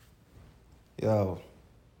Yo,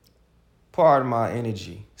 pardon my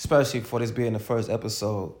energy, especially for this being the first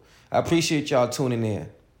episode. I appreciate y'all tuning in,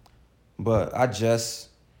 but I just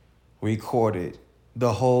recorded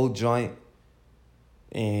the whole joint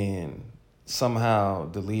and somehow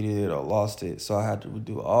deleted it or lost it. So I had to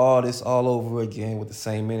do all this all over again with the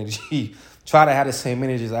same energy. Try to have the same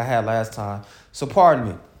energy as I had last time. So pardon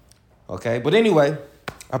me. Okay, but anyway,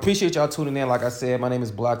 I appreciate y'all tuning in. Like I said, my name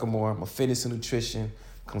is Blackamore. I'm a fitness and nutrition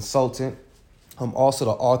consultant. I'm also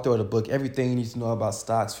the author of the book, Everything You Need to Know About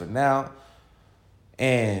Stocks for Now.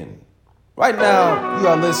 And right now, you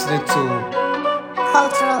are listening to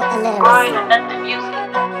Cultural Illiteracy.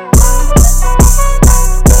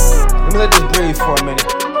 Let me let this breathe for a minute.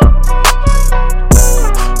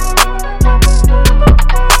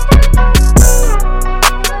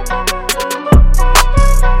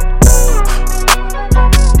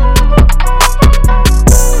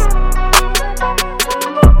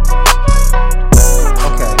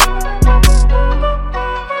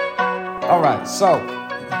 So,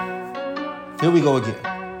 here we go again.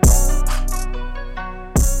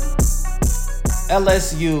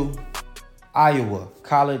 LSU, Iowa,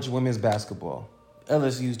 college women's basketball.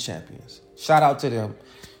 LSU champions. Shout out to them.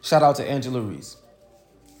 Shout out to Angela Reese.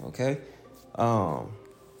 Okay? Y'all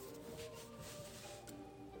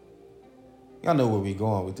know where we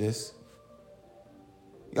going with this.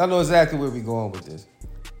 Y'all know exactly where we going with this.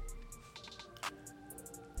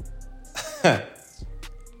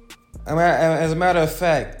 As a matter of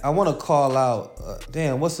fact, I want to call out,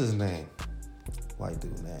 what's his name? White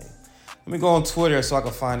dude name. Let me go on Twitter so I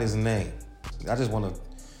can find his name. I just want to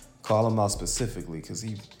call him out specifically because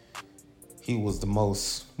he was the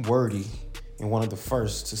most wordy and one of the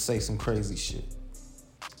first to say some crazy shit.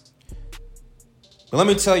 But let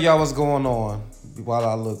me tell y'all what's going on while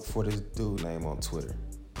I look for this dude name on Twitter.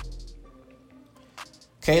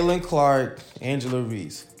 Caitlin Clark, Angela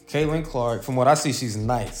Reese. Caitlin Clark, from what I see, she's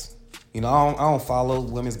nice. You know, I don't follow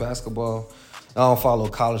women's basketball. I don't follow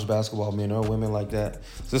college basketball, men or women like that.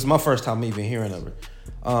 So this is my first time even hearing of her.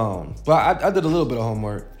 But I did a little bit of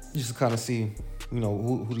homework just to kind of see, you know,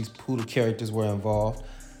 who the characters were involved.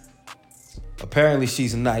 Apparently,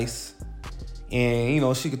 she's nice, and you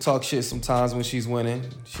know, she could talk shit sometimes when she's winning.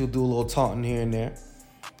 She'll do a little taunting here and there,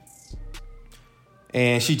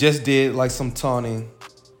 and she just did like some taunting,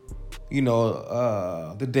 you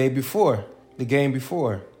know, the game before,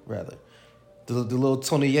 rather. The little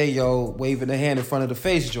Tony Yayo waving the hand in front of the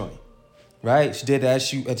face joint, right? She did that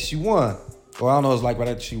after she won. Or I don't know, it's like right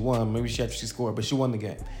after she won. Maybe after she scored, but she won the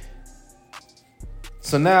game.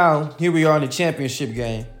 So now, here we are in the championship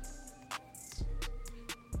game.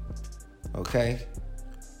 Okay?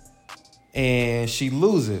 And she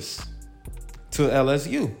loses to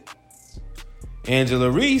LSU. Angela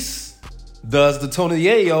Reese does the Tony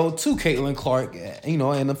Yayo to Caitlin Clark, you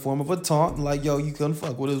know, in the form of a taunt, like, yo, you couldn't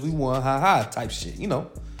fuck with us, we won, ha type shit, you know.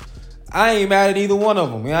 I ain't mad at either one of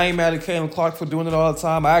them. I ain't mad at Caitlin Clark for doing it all the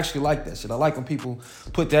time. I actually like that shit. I like when people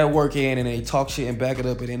put that work in and they talk shit and back it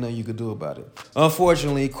up and ain't nothing you could do about it.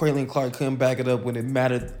 Unfortunately, Caitlin Clark couldn't back it up when it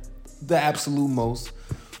mattered the absolute most.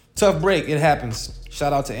 Tough break, it happens.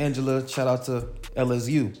 Shout out to Angela, shout out to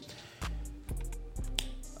LSU.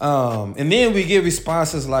 And then we get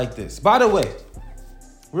responses like this. By the way,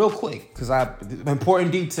 real quick, because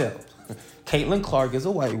important detail. Caitlin Clark is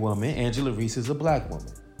a white woman. Angela Reese is a black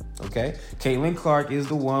woman. Okay? Caitlin Clark is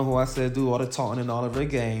the one who I said do all the taunting in all of her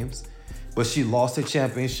games. But she lost the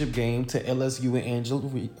championship game to LSU and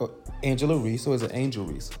Angela Reese. Or is it Angel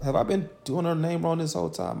Reese? Have I been doing her name wrong this whole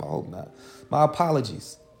time? I hope not. My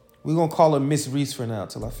apologies. We're going to call her Miss Reese for now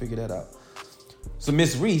until I figure that out. So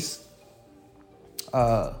Miss Reese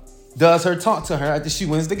does her taunt to her after she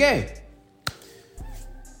wins the game.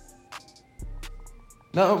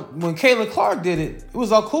 Now, when Caitlin Clark did it, it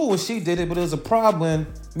was all cool when she did it, but it was a problem when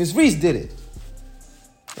Miss Reese did it.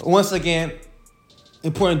 Once again,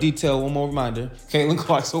 important detail, one more reminder. Caitlin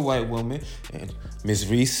Clark's a white woman, and Miss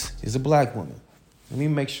Reese is a black woman. Let me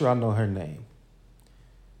make sure I know her name.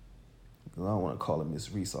 I don't want to call her Miss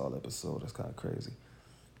Reese all episode. That's kind of crazy.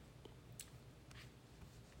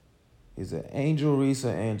 Is it Angel Reese or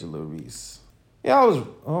Angela Reese? Yeah,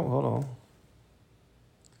 hold on.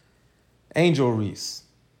 Angel Reese.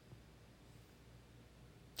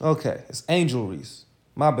 Okay, it's Angel Reese.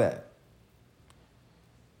 My bad.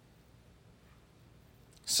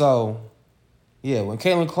 So, yeah, when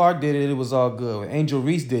Caitlin Clark did it, it was all good. When Angel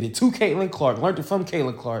Reese did it to Caitlin Clark, learned it from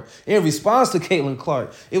Caitlin Clark. In response to Caitlin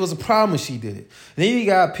Clark, it was a problem when she did it. And then you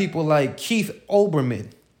got people like Keith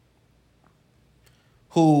Olbermann,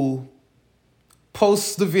 who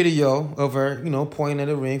posts the video of her, pointing at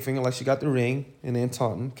the ring finger like she got the ring, and then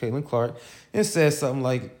taunting Caitlin Clark, and says something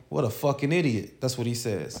like, "What a fucking idiot." That's what he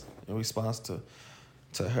says in response to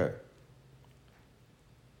her.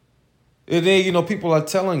 And then, people are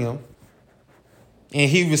telling him, and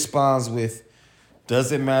he responds with,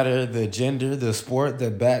 "Doesn't matter the gender, the sport,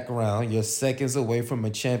 the background, you're seconds away from a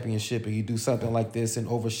championship, and you do something like this and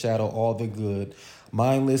overshadow all the good.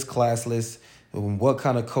 Mindless, classless, and what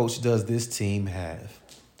kind of coach does this team have?"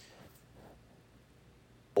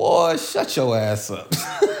 Boy, shut your ass up.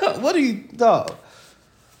 What are you, dog?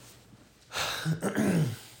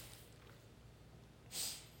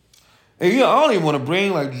 And, I don't even want to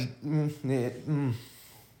bring,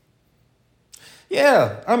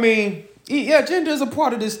 Yeah, I mean, yeah, gender is a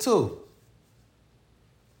part of this, too.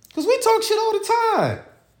 Because we talk shit all the time.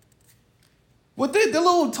 What the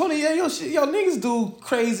little Tony Yayo shit, niggas do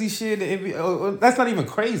crazy shit in the NBA. That's not even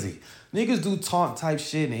crazy. Niggas do taunt type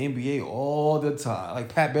shit in the NBA all the time.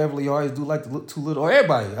 Like Pat Beverly always do like the too little. Or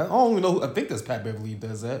everybody. I don't even know. I think that's Pat Beverly who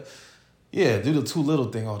does that. Yeah, do the too little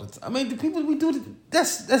thing all the time. I mean, the people we do,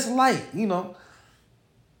 that's light,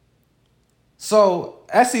 So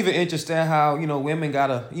that's even interesting how, women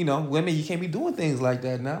gotta, women, you can't be doing things like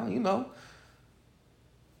that now,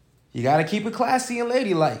 You gotta keep it classy and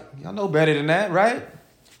ladylike. Y'all know better than that, right?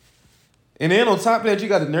 And then on top of that, you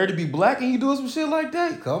got the nerve to be black and you doing some shit like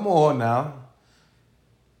that? Come on now.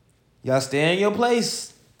 Y'all stay in your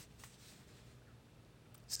place.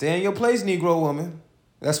 Stay in your place, Negro woman.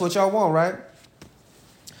 That's what y'all want, right?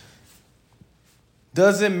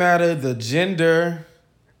 Doesn't matter the gender.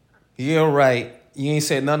 You're right. You ain't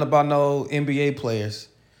said nothing about no NBA players.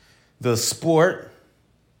 The sport.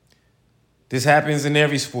 This happens in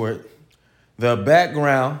every sport. The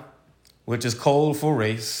background, which is code for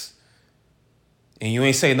race. And you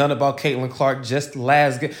ain't say nothing about Caitlin Clark just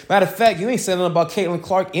last game. Matter of fact, you ain't said nothing about Caitlin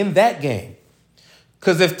Clark in that game.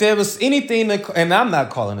 Because if there was anything, and I'm not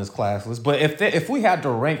calling this classless, but if we had to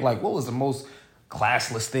rank, what was the most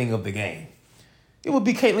classless thing of the game, it would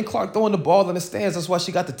be Caitlin Clark throwing the ball in the stands. That's why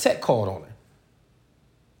she got the tech called on her.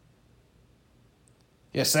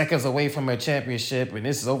 You're seconds away from her championship, and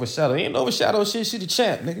this is overshadowed. Ain't overshadowed shit. She the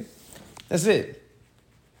champ, nigga. That's it.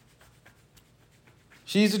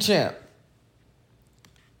 She's the champ.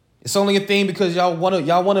 It's only a thing because y'all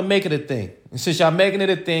wanna make it a thing. And since y'all making it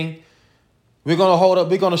a thing, we're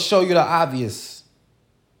gonna show you the obvious.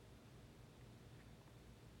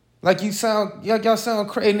 Y'all sound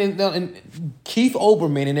crazy, and Keith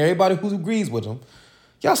Olbermann and everybody who agrees with him,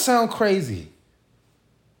 y'all sound crazy.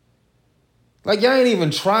 Y'all ain't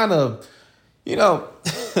even trying to,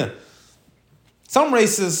 some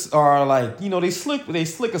racists are they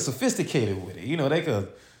slick or sophisticated with it. They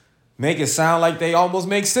could make it sound like they almost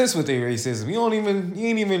make sense with their racism. You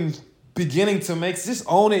ain't even beginning to just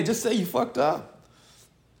own it. Just say you fucked up.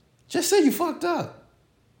 Just say you fucked up.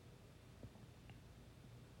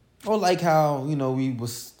 Or how, we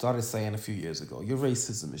started saying a few years ago, your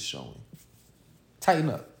racism is showing.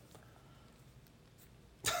 Tighten up.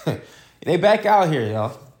 They back out here,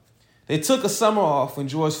 y'all. They took a summer off when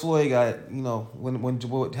George Floyd got, when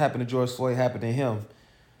what happened to George Floyd happened to him.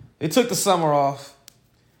 They took the summer off,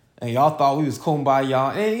 and y'all thought we was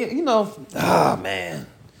kumbaya. And, man.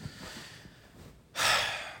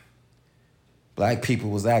 Black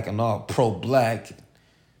people was acting all pro-black,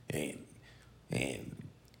 and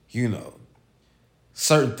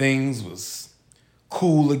certain things was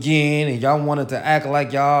cool again, and y'all wanted to act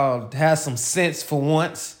like y'all had some sense for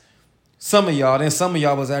once. Some of y'all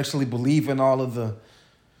was actually believing all of the,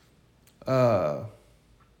 I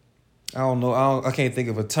don't know, I can't think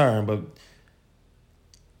of a term, but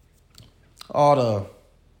all the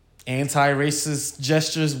anti-racist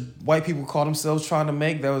gestures white people call themselves trying to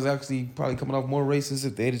make, that was actually probably coming off more racist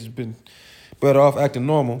if they'd just been better off acting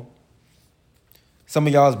normal. Some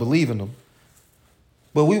of y'all was believing them.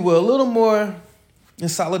 But we were a little more in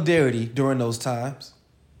solidarity during those times.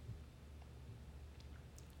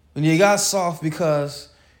 And you got soft because,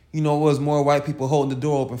 it was more white people holding the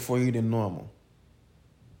door open for you than normal.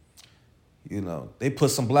 They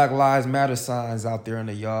put some Black Lives Matter signs out there in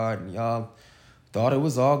the yard, and y'all thought it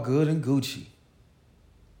was all good and Gucci.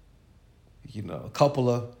 A couple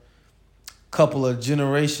of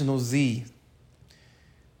generational Z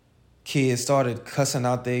kids started cussing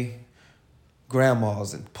out their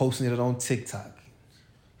grandmas and posting it on TikTok.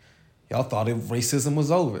 Y'all thought racism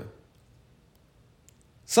was over.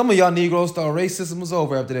 Some of y'all Negroes thought racism was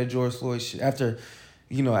over after that George Floyd shit. After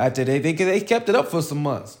they kept it up for some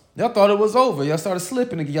months. Y'all thought it was over. Y'all started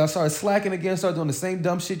slipping again. Y'all started slacking again. Started doing the same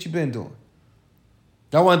dumb shit you've been doing.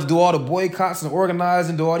 Y'all wanted to do all the boycotts and organize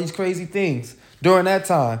and do all these crazy things. During that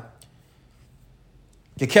time,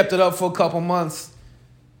 you kept it up for a couple months,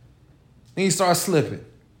 then you start slipping.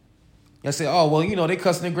 I say, oh, well, they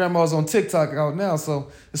cussing their grandmas on TikTok out now,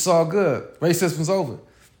 so it's all good. Racism's over.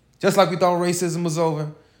 Just like we thought racism was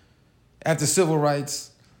over after civil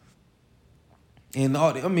rights. And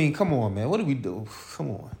all, come on, man. What do we do?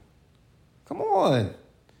 Come on.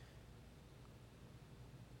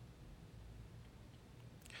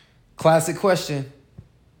 Classic question.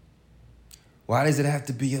 Why does it have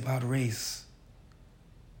to be about race?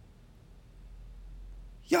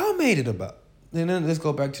 Y'all made it about. And then let's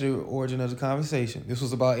go back to the origin of the conversation. This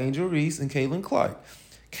was about Angel Reese and Caitlin Clark.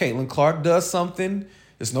 Caitlin Clark does something,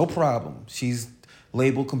 it's no problem. She's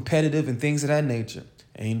labeled competitive and things of that nature.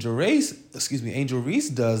 Angel Reese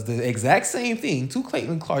does the exact same thing to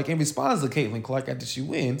Caitlin Clark and responds to Caitlin Clark after she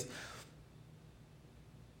wins.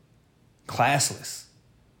 Classless.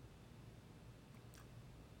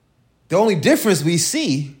 The only difference we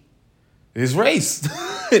see is race.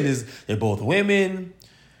 They're both women.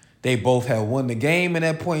 They both have won the game in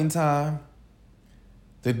that point in time.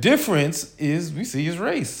 The difference is we see is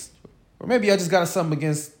race. Or maybe I just got something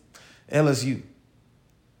against LSU.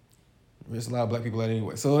 There's a lot of black people out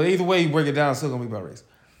anyway. So either way you break it down, it's still going to be about race.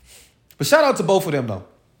 But shout out to both of them, though.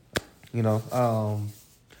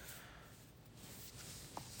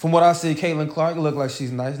 From what I see, Caitlin Clark look like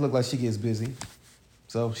she's nice. Look like she gets busy.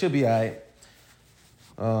 So she'll be all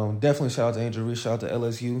right. Definitely shout out to Angel Reese. Shout out to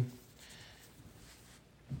LSU.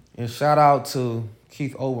 And shout out to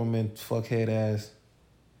Keith Olbermann, fuckhead ass.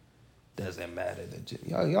 Doesn't matter.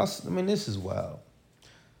 Y'all, this is wild.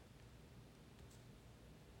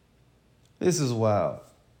 This is wild.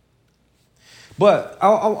 But I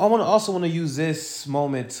also want to use this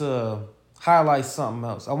moment to highlight something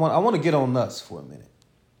else. I want to get on nuts for a minute.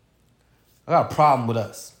 I got a problem with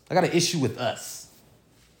us. I got an issue with us.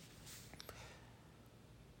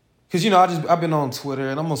 Because, I've been on Twitter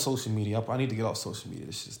and I'm on social media. I need to get off social media.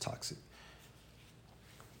 This shit is toxic.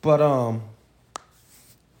 But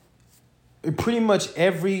pretty much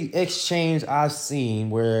every exchange I've seen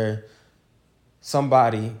where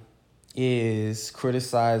somebody is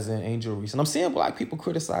criticizing Angel Reese, and I'm seeing black people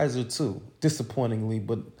criticize her too, disappointingly,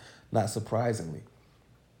 but not surprisingly.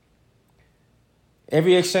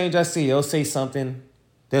 Every exchange I see, they'll say something.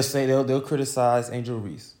 They'll criticize Angel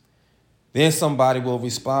Reese. Then somebody will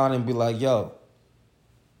respond and be like, yo,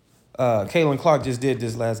 Caitlin Clark just did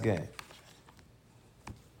this last game.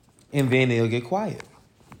 And then they'll get quiet.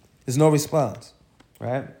 There's no response,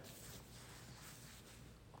 right?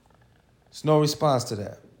 There's no response to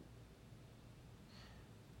that.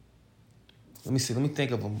 Let me see. Let me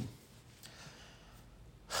think of them.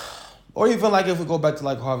 Or even like if we go back to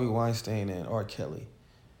like Harvey Weinstein and R. Kelly.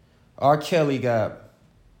 R. Kelly got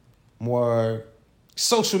more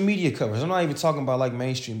social media coverage. I'm not even talking about like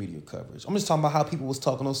mainstream media coverage. I'm just talking about how people was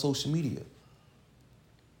talking on social media.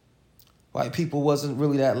 White people wasn't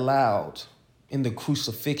really that loud in the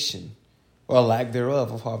crucifixion or lack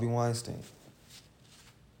thereof of Harvey Weinstein.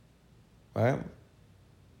 Right?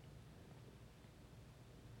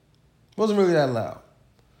 Wasn't really that loud.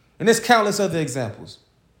 And there's countless other examples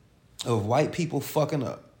of white people fucking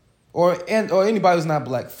up. Or anybody who's not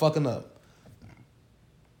black fucking up.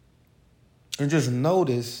 And just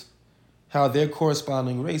notice how their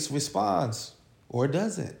corresponding race responds or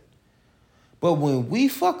doesn't. But when we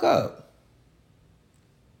fuck up,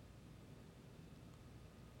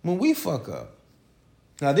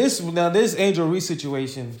 now this Angel Reese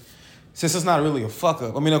situation, since it's not really a fuck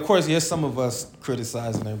up. Of course, yes, some of us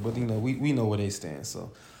criticizing her, but we know where they stand.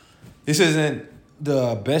 So this isn't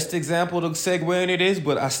the best example to segue into this,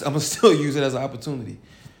 but I'm gonna still use it as an opportunity.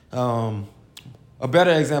 A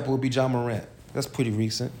better example would be John Morant. That's pretty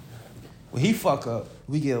recent. When he fuck up,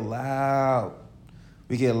 we get loud.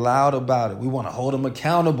 We get loud about it. We want to hold him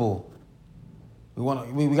accountable.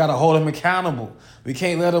 We got to hold him accountable. We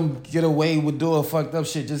can't let him get away with doing fucked up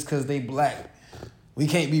shit just because they black. We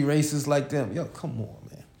can't be racist like them. Yo, come on,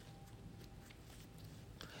 man.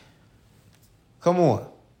 Come on.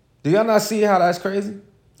 Do y'all not see how that's crazy?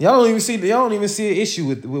 Y'all don't even see an issue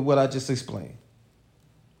with what I just explained.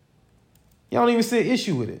 Y'all don't even see an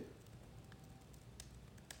issue with it.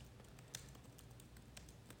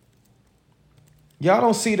 Y'all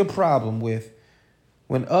don't see the problem with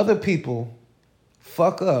when other people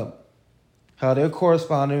fuck up, how their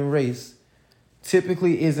corresponding race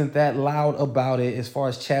typically isn't that loud about it as far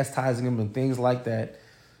as chastising them and things like that.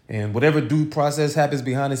 And whatever due process happens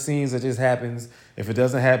behind the scenes, it just happens. If it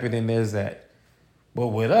doesn't happen, then there's that. But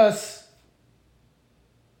with us,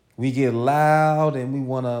 we get loud and we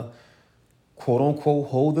want to, quote unquote,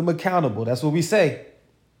 hold them accountable. That's what we say.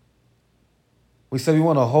 We said we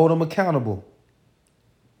want to hold them accountable.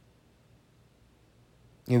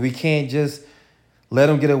 And we can't just let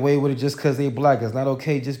them get away with it just because they're black. It's not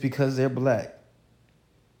okay just because they're black.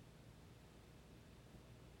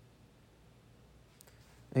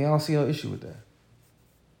 And I don't see no issue with that.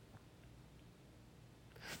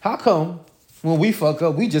 How come when we fuck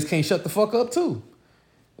up, we just can't shut the fuck up too?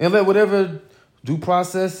 And let whatever due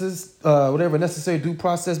processes, whatever necessary due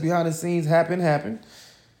process behind the scenes happen.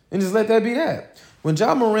 And just let that be that. When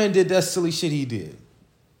John Moran did that silly shit he did,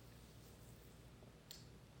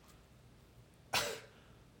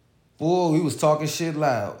 boy, he was talking shit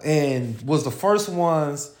loud and was the first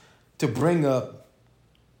ones to bring up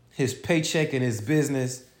his paycheck and his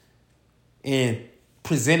business and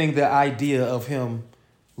presenting the idea of him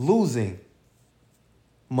losing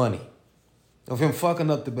money, of him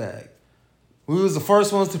fucking up the bag. We was the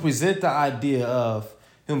first ones to present the idea of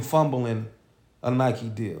him fumbling a Nike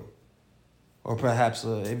deal or perhaps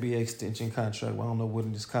an NBA extension contract. Well, I don't know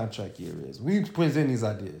what this contract year is. We present these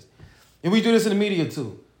ideas. And we do this in the media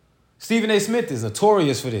too. Stephen A. Smith is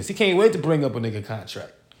notorious for this. He can't wait to bring up a nigga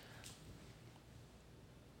contract.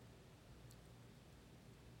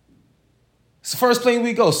 It's the first place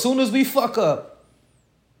we go. As soon as we fuck up,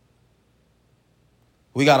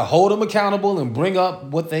 we got to hold them accountable and bring up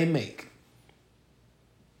what they make.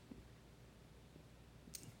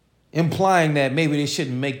 Implying that maybe they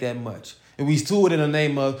shouldn't make that much. And we do it in the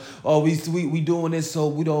name of, we doing this so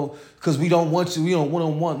we don't, because we don't want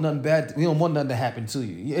nothing bad, we don't want nothing to happen to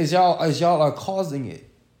you. As y'all are causing it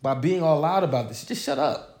by being all loud about this, just shut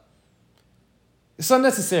up. It's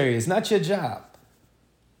unnecessary. It's not your job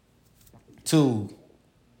to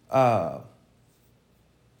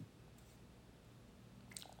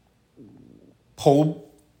hold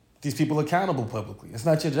these people accountable publicly. It's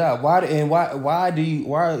not your job. Why do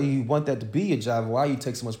you want that to be your job? Why do you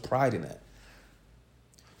take so much pride in that?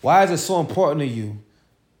 Why is it so important to you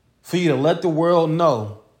for you to let the world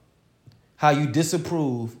know how you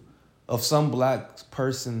disapprove of some black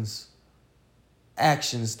person's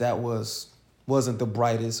actions that wasn't the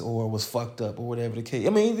brightest or was fucked up or whatever the case? I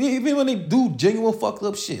mean, even when they do genuine fucked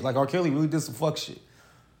up shit, like R. Kelly really did some fuck shit.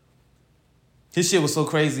 His shit was so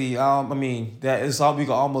crazy. That it's all we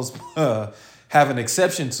could almost have an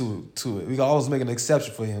exception to it. We could always make an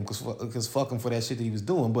exception for him because fuck him for that shit that he was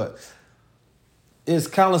doing. But it's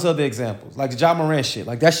countless other examples, like the John Moran shit.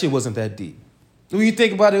 Like that shit wasn't that deep. When you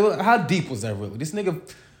think about it, how deep was that really? This nigga,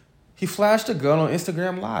 he flashed a gun on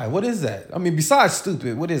Instagram Live. What is that? I mean, besides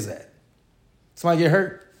stupid, what is that? Somebody get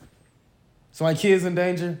hurt? Somebody kids in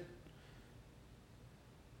danger?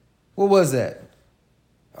 What was that?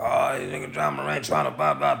 Oh, this nigga John Moran trying to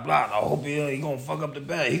blah, blah, blah. I hope he gonna fuck up the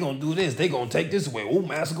bag. He gonna do this. They gonna take this away. Oh,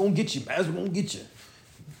 Master gonna get you. Master gonna get you.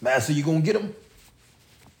 Master, you gonna get him?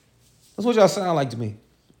 That's what y'all sound like to me.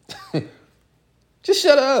 Just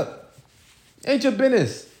shut up. Ain't your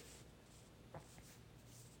business.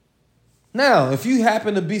 Now, if you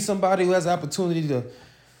happen to be somebody who has the opportunity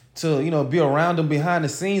to be around them behind the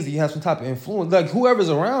scenes, and you have some type of influence, like whoever's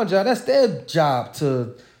around y'all, that's their job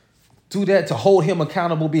to do that, to hold him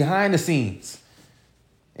accountable behind the scenes.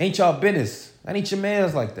 Ain't y'all business. I ain't your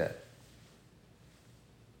mans like that.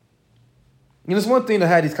 You know, it's one thing to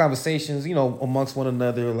have these conversations, amongst one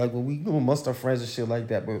another, like when we amongst our friends and shit like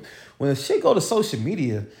that. But when shit go to social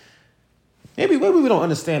media, maybe we don't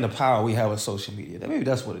understand the power we have with social media. Maybe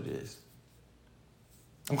that's what it is.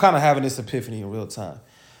 I'm kind of having this epiphany in real time.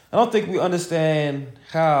 I don't think we understand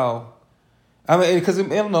how. I mean, because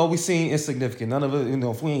we seem insignificant. None of it,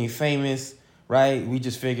 if we ain't famous, right? We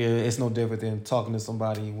just figure it's no different than talking to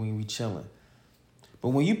somebody when we chilling. But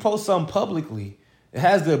when you post something publicly, it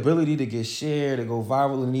has the ability to get shared, to go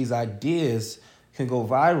viral, and these ideas can go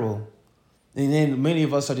viral. And then many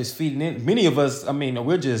of us are just feeding in. Many of us,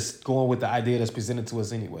 we're just going with the idea that's presented to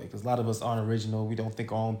us anyway, because a lot of us aren't original. We don't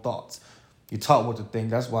think our own thoughts. You're taught what to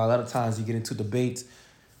think. That's why a lot of times you get into debates,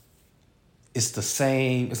 it's the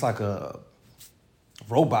same. It's like a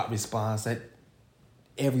robot response that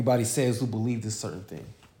everybody says who believe this certain thing.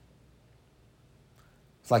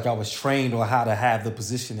 It's like I was trained on how to have the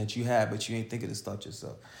position that you have, but you ain't thinking this thought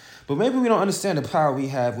yourself. But maybe we don't understand the power we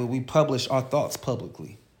have when we publish our thoughts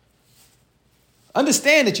publicly.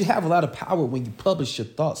 Understand that you have a lot of power when you publish your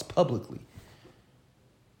thoughts publicly,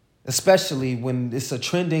 especially when it's a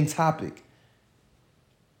trending topic.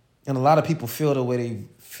 And a lot of people feel the way they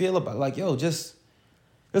feel about it.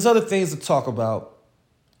 There's other things to talk about.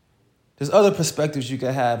 There's other perspectives you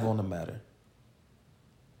can have on the matter.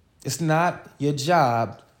 It's not your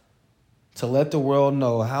job to let the world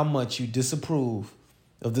know how much you disapprove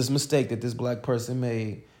of this mistake that this black person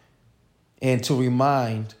made and to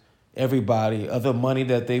remind everybody of the money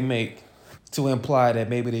that they make to imply that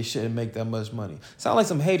maybe they shouldn't make that much money. Sound like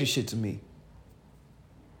some hater shit to me.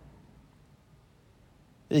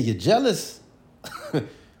 Is you jealous?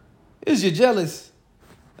 Is you jealous?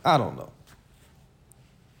 I don't know.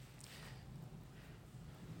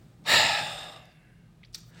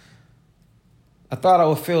 I thought I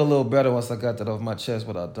would feel a little better once I got that off my chest,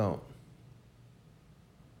 but I don't.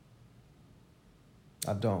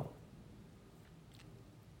 I don't.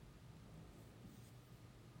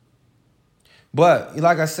 But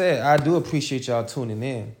like I said, I do appreciate y'all tuning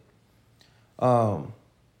in.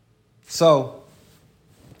 So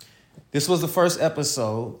this was the first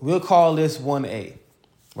episode. We'll call this 1A,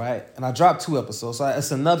 right? And I dropped 2 episodes, so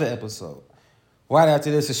it's another episode. Right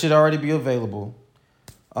after this, it should already be available.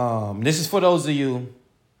 This is for those of you,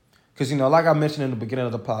 because, like I mentioned in the beginning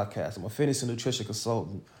of the podcast, I'm a fitness and nutrition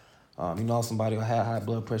consultant. Somebody who had high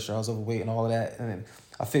blood pressure, I was overweight and all of that. And then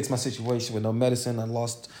I fixed my situation with no medicine. I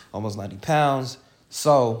lost almost 90 pounds.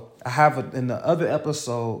 So I have in the other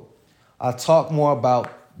episode, I talk more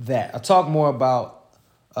about that. I talk more about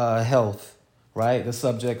health, right? The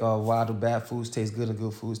subject of why do bad foods taste good and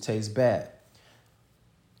good foods taste bad.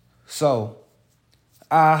 So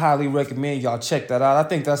I highly recommend y'all check that out. I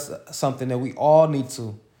think that's something that we all need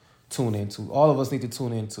to tune into. All of us need to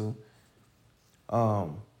tune into.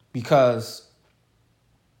 Because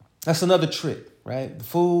that's another trick, right? The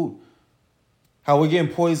food, how we're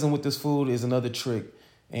getting poisoned with this food is another trick.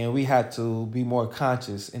 And we have to be more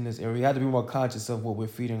conscious in this area. We have to be more conscious of what we're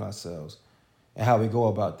feeding ourselves and how we go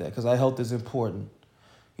about that. Because our health is important.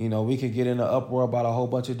 We could get in an uproar about a whole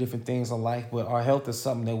bunch of different things in life, but our health is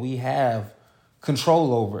something that we have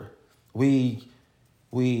control over. We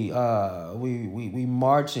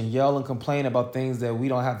march and yell and complain about things that we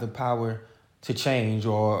don't have the power to change,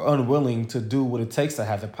 or unwilling to do what it takes to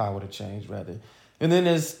have the power to change, rather. And then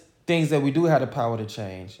there's things that we do have the power to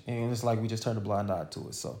change, and it's like we just turn a blind eye to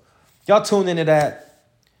it. So y'all tune into that,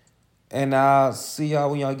 and I'll see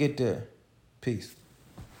y'all when y'all get there. Peace.